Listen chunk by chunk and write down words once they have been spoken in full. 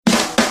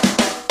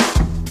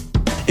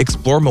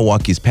Explore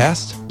Milwaukee's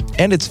past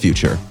and its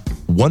future,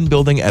 one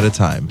building at a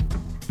time.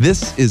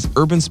 This is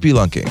Urban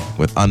Spelunking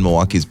with On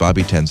Milwaukee's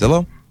Bobby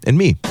Tanzillo and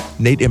me,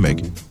 Nate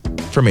Immig,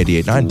 from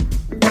 88.9.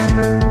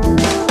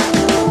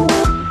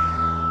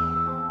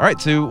 All right,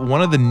 so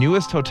one of the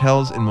newest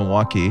hotels in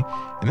Milwaukee,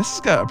 and this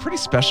has got a pretty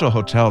special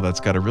hotel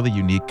that's got a really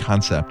unique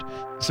concept.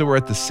 So we're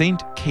at the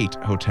St. Kate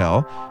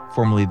Hotel,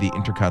 formerly the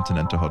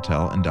Intercontinental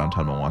Hotel in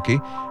downtown Milwaukee.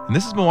 And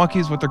this is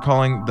Milwaukee's what they're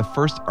calling the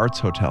first arts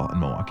hotel in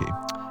Milwaukee.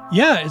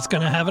 Yeah, it's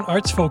going to have an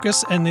arts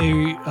focus. And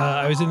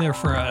I was in there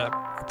for a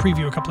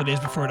preview a couple of days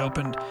before it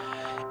opened.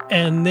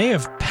 And they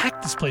have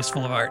packed this place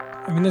full of art.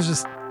 I mean,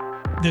 there's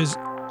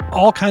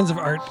all kinds of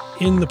art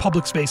in the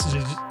public spaces,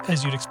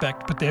 as you'd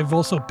expect, but they've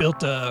also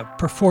built a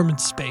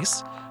performance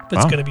space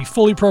that's going to be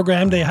fully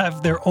programmed. They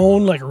have their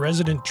own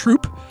resident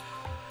troupe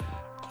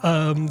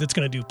that's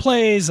going to do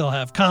plays. They'll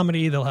have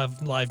comedy. They'll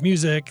have live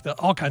music,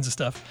 all kinds of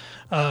stuff.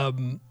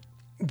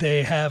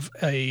 They have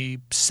a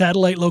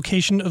satellite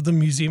location of the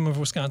Museum of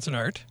Wisconsin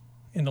Art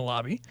in the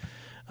lobby.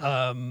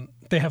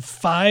 They have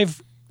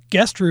 5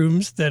 guest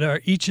rooms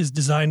that each is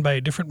designed by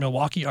a different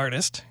Milwaukee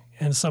artist.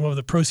 And some of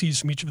the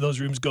proceeds from each of those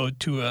rooms go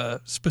to a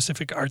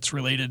specific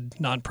arts-related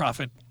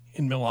nonprofit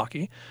in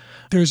Milwaukee.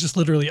 There's just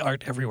literally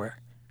art everywhere.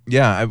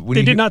 Yeah,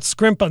 they did not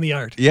scrimp on the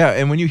art. Yeah,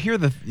 and when you hear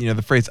the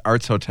phrase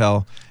arts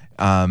hotel,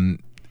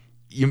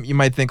 you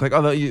might think they're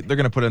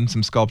going to put in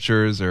some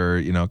sculptures or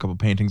a couple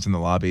paintings in the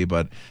lobby,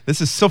 but this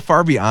is so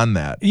far beyond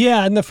that.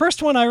 Yeah, and the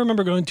first one I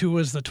remember going to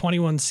was the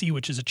 21C,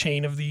 which is a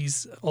chain of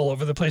these all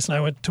over the place, and I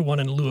went to one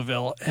in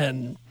Louisville,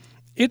 and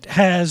it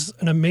has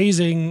an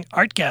amazing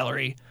art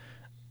gallery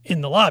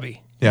in the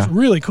lobby. Yeah. It's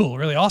really cool,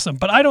 really awesome.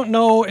 But I don't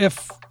know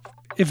if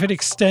it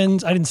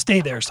extends. I didn't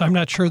stay there, so I'm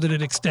not sure that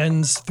it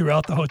extends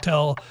throughout the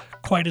hotel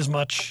quite as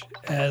much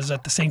as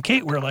at the St.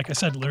 Kate, where, like I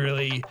said,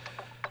 literally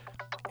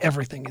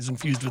everything is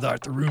infused with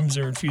art. The rooms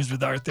are infused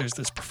with art. There's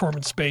this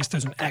performance space.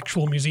 There's an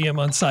actual museum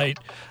on site.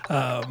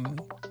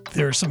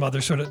 There's some other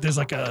there's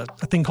like a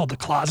thing called the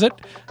Closet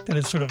that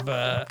is sort of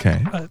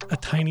a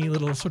tiny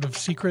little sort of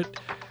secret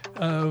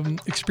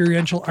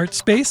experiential art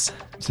space.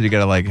 So you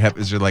gotta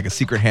is there a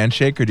secret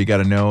handshake, or do you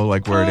gotta know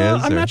where it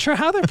is? I'm not sure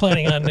how they're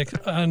planning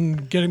on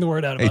getting the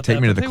word out about that. Hey,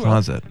 take me to the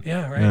closet.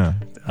 Yeah, right. Yeah.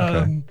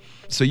 Okay.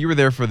 So you were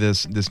there for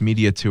this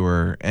media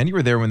tour, and you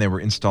were there when they were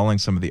installing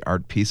some of the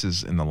art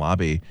pieces in the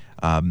lobby.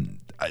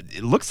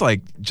 It looks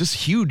like just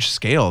huge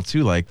scale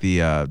too.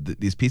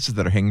 These pieces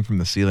that are hanging from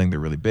the ceiling, they're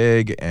really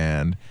big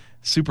and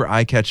super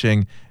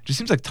eye-catching. Just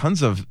seems like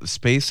tons of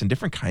space and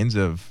different kinds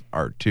of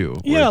art too.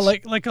 Yeah,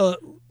 like a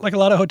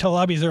lot of hotel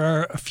lobbies, there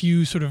are a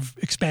few sort of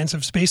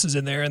expansive spaces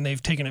in there, and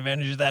they've taken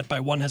advantage of that by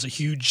one has a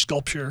huge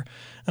sculpture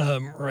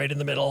right in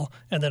the middle,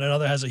 and then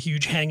another has a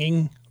huge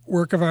hanging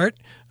work of art.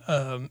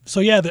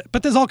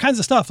 But there's all kinds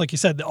of stuff, like you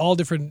said, all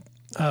different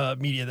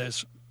media.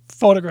 There's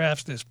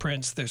photographs, there's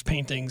prints, there's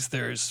paintings,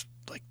 there's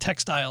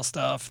textile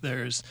stuff,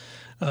 there's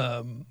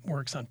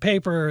works on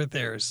paper,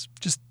 there's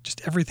just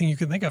everything you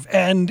can think of.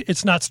 And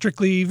it's not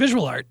strictly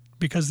visual art,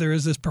 because there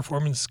is this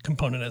performance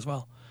component as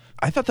well.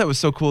 I thought that was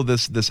so cool,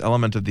 this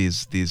element of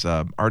these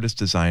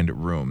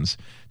artist-designed rooms.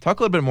 Talk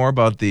a little bit more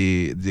about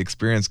the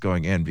experience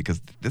going in,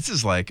 because this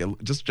is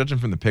just judging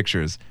from the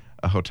pictures,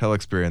 a hotel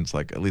experience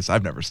at least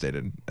I've never stayed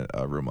in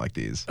a room like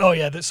these. Oh,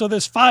 yeah. So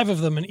there's 5 of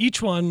them, and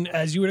each one,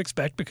 as you would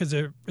expect, because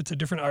it's a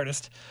different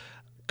artist,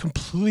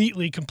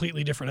 completely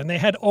different. And they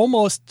had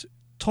almost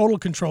total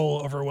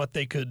control over what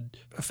they could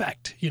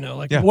affect.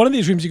 One of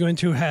these rooms you go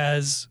into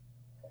has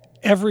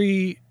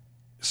every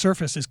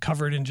surface is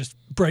covered in just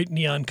bright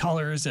neon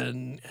colors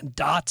and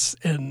dots,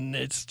 and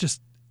it's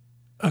just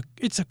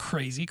it's a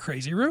crazy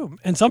room.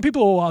 And some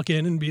people will walk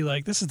in and be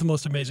like, this is the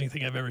most amazing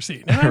thing I've ever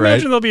seen. And I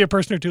imagine there'll be a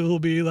person or two who'll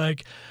be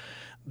like,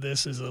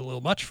 this is a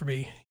little much for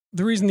me.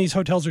 The reason these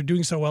hotels are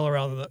doing so well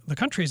around the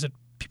country is that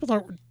people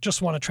don't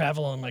just want to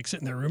travel and sit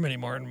in their room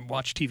anymore and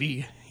watch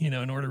TV,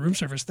 and order room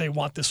service. They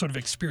want this sort of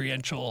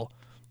experiential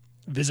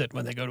visit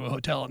when they go to a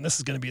hotel, and this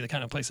is going to be the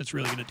kind of place that's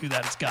really going to do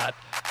that. It's got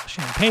a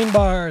champagne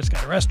bar, it's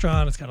got a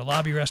restaurant, it's got a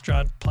lobby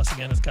restaurant, plus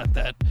again it's got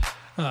that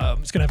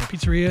it's going to have a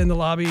pizzeria in the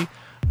lobby,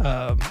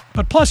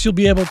 but plus you'll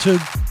be able to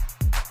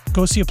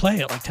go see a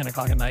play at 10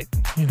 o'clock at night,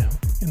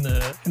 in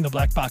the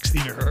Black Box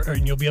Theater,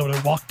 and you'll be able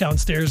to walk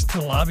downstairs to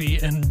the lobby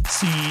and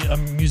see a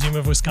Museum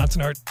of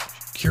Wisconsin Art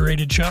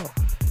curated show.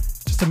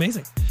 It's just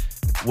amazing.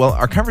 Well,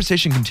 our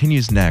conversation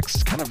continues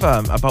next, kind of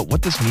about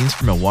what this means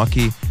for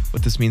Milwaukee,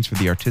 what this means for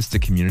the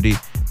artistic community,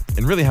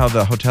 and really how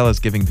the hotel is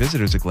giving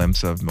visitors a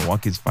glimpse of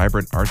Milwaukee's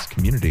vibrant arts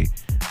community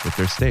with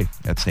their stay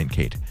at St.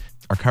 Kate.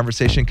 Our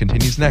conversation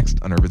continues next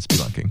on Urban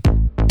Spelunking.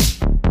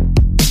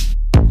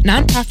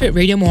 Nonprofit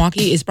Radio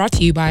Milwaukee is brought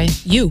to you by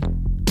you.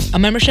 A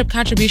membership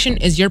contribution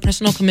is your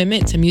personal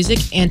commitment to music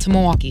and to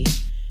Milwaukee.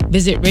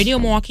 Visit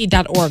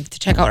radiomilwaukee.org to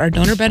check out our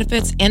donor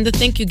benefits and the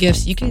thank you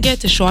gifts you can get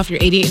to show off your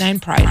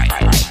 88.9 pride.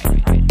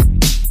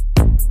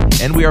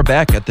 And we are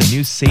back at the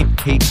new St.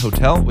 Kate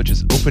Hotel, which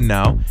is open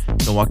now,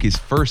 Milwaukee's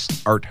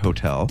first art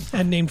hotel.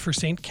 And named for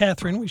St.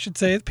 Catherine, we should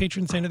say,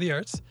 patron saint of the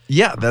arts.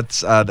 Yeah,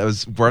 that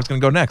was where I was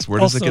going to go next. Where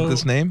does it get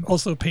this name?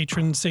 Also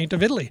patron saint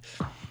of Italy.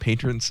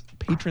 Patron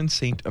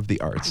saint of the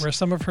arts. Where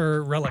some of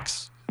her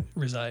relics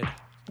reside.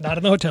 Not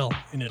in the hotel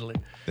in Italy.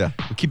 Yeah,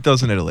 we'll keep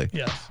those in Italy.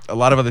 Yes. A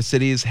lot of other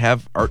cities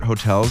have art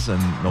hotels,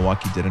 and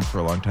Milwaukee didn't for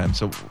a long time.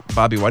 So,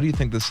 Bobby, why do you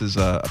think this is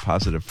a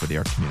positive for the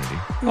art community?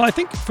 Well, I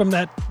think from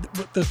the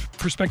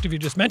perspective you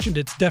just mentioned,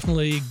 it's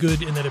definitely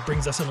good in that it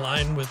brings us in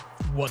line with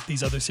what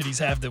these other cities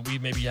have that we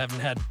maybe haven't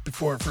had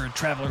before for a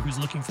traveler who's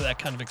looking for that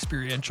kind of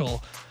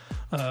experiential,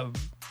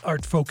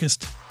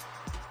 art-focused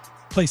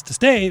place to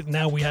stay.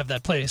 Now we have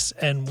that place,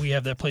 and we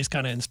have that place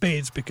kind of in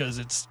spades because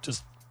it's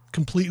just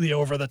completely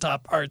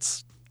over-the-top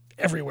arts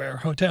everywhere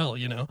hotel,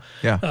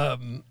 Yeah.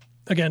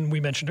 Again, we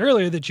mentioned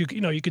earlier that you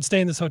could stay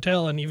in this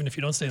hotel, and even if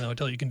you don't stay in the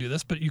hotel, you can do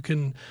this, but you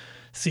can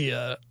see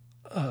a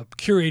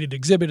curated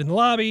exhibit in the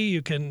lobby.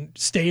 You can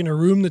stay in a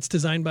room that's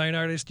designed by an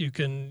artist. You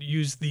can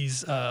use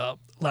these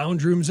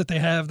lounge rooms that they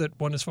have, that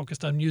one is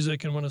focused on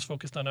music and one is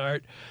focused on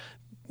art.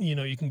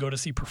 You can go to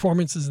see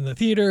performances in the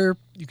theater.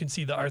 You can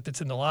see the art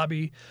that's in the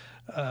lobby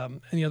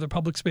and the other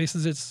public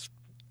spaces.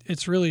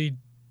 It's really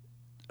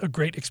a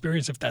great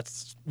experience if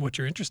that's what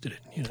you're interested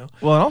in,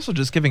 Well, and also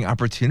just giving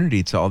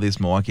opportunity to all these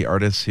Milwaukee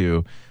artists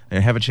who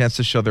have a chance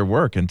to show their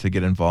work and to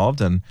get involved.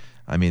 And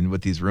I mean,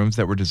 with these rooms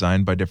that were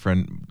designed by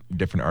different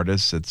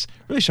artists, it's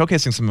really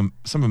showcasing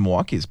some of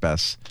Milwaukee's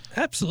best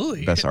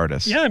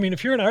artists. Yeah, I mean,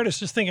 if you're an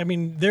artist, just think,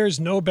 there's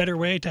no better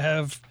way to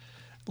have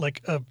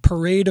like a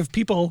parade of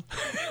people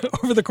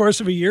over the course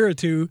of a year or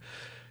two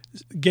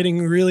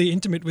getting really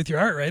intimate with your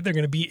art, right? They're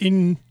going to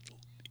be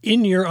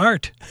in your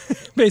art,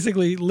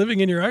 basically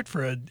living in your art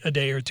for a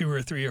day or two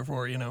or three or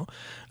four, I don't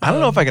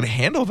know if I could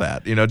handle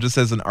that, just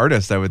as an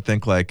artist. I would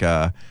think like,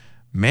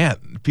 man,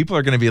 people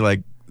are going to be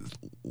like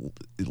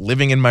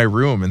living in my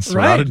room and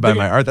surrounded by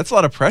my art. That's a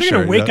lot of pressure.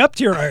 They're going to wake up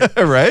to your art.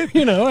 Right?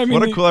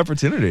 What a cool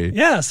opportunity.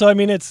 Yeah. So,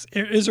 it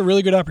is a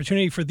really good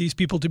opportunity for these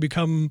people to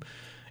become,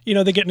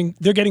 they're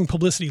getting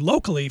publicity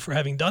locally for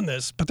having done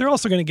this, but they're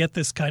also going to get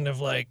this kind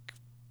of like,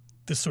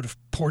 this sort of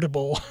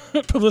portable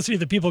publicity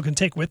that people can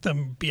take with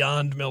them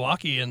beyond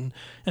Milwaukee and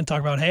talk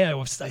about, hey,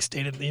 I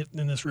stayed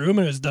in this room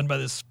and it was done by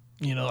this,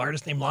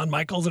 artist named Lon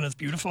Michaels and it's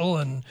beautiful.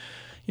 And,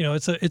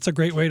 it's a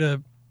great way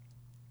to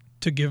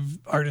give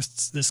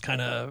artists this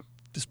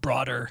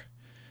broader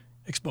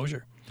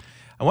exposure.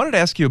 I wanted to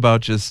ask you about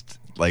just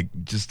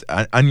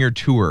on your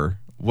tour,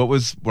 what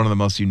was one of the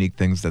most unique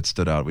things that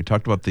stood out? We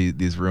talked about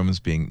these rooms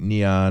being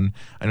neon.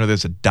 I know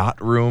there's a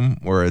dot room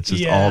where it's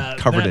just all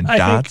covered in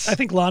dots. I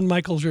think Lon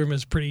Michaels' room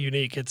is pretty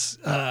unique. It's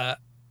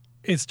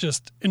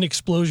just an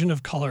explosion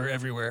of color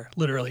everywhere.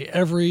 Literally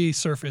every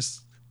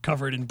surface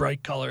covered in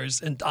bright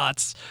colors and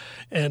dots,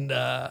 and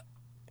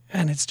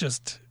it's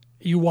just,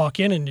 you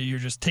walk in and you're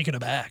just taken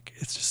aback.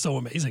 It's just so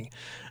amazing.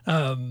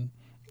 And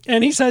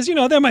he says,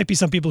 there might be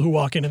some people who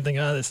walk in and think,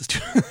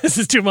 this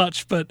is too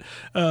much, but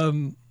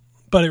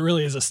it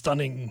really is a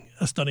stunning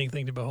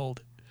thing to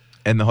behold.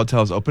 And the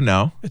hotel is open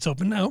now. It's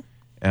open now.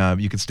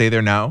 You could stay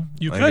there now.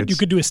 You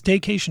could do a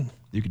staycation.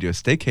 You could do a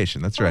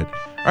staycation. That's right.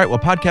 All right. Well,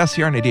 podcasts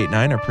here on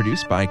 88.9 are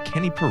produced by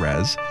Kenny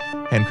Perez.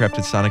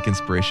 Handcrafted sonic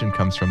inspiration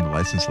comes from the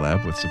License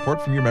Lab with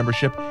support from your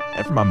membership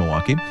and from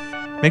Milwaukee.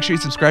 Make sure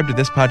you subscribe to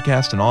this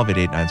podcast and all of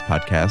 88.9's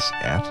podcasts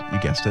at, you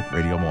guessed it,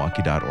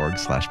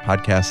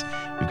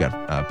 radiomilwaukee.org/podcasts. We've got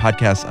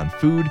podcasts on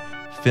food,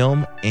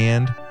 film,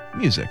 and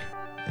music,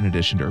 in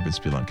addition to urban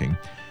spelunking.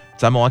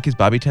 I'm Milwaukee's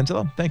Bobby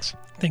Tantillo. Thanks.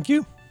 Thank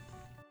you.